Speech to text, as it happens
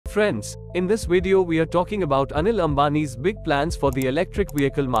Friends, in this video we are talking about Anil Ambani's big plans for the electric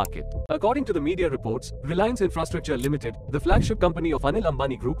vehicle market. According to the media reports, Reliance Infrastructure Limited, the flagship company of Anil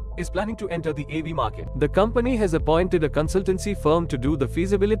Ambani Group, is planning to enter the AV market. The company has appointed a consultancy firm to do the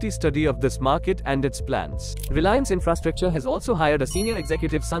feasibility study of this market and its plans. Reliance Infrastructure has also hired a senior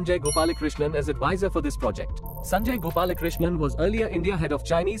executive Sanjay Gopalakrishnan as advisor for this project. Sanjay Gopalakrishnan was earlier India head of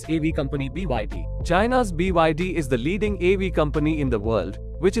Chinese AV company BYD. China's BYD is the leading AV company in the world,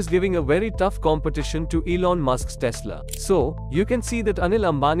 which is giving a very tough competition to Elon Musk's Tesla. So, you can see that Anil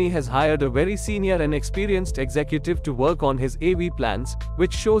Ambani has hired a very senior and experienced executive to work on his AV plans,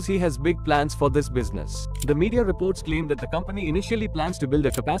 which shows he has big plans for this business. The media reports claim that the company initially plans to build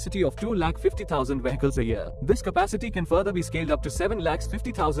a capacity of 250,000 vehicles a year. This capacity can further be scaled up to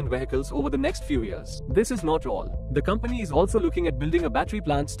 750,000 vehicles over the next few years. This is not all. The company is also looking at building a battery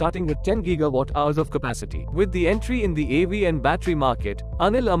plant starting with 10 gigawatt-hours of capacity. With the entry in the AV and battery market,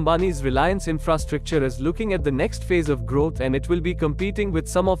 Anil Ambani's Reliance Infrastructure is looking at the next phase of growth, and it will be competing with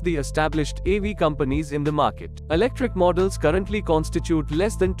some of the established AV companies in the market. Electric models currently constitute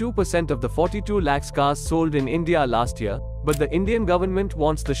less than 2% of the 42 lakhs cars sold in India last year, but the Indian government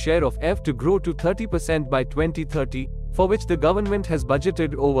wants the share of EV to grow to 30% by 2030, for which the government has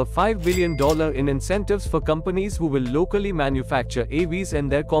budgeted over $5 billion in incentives for companies who will locally manufacture AVs and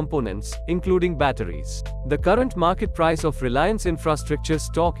their components, including batteries. The current market price of Reliance Infrastructure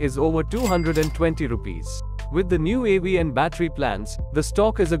stock is over 220 rupees. With the new AV and battery plans, the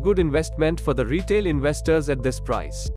stock is a good investment for the retail investors at this price.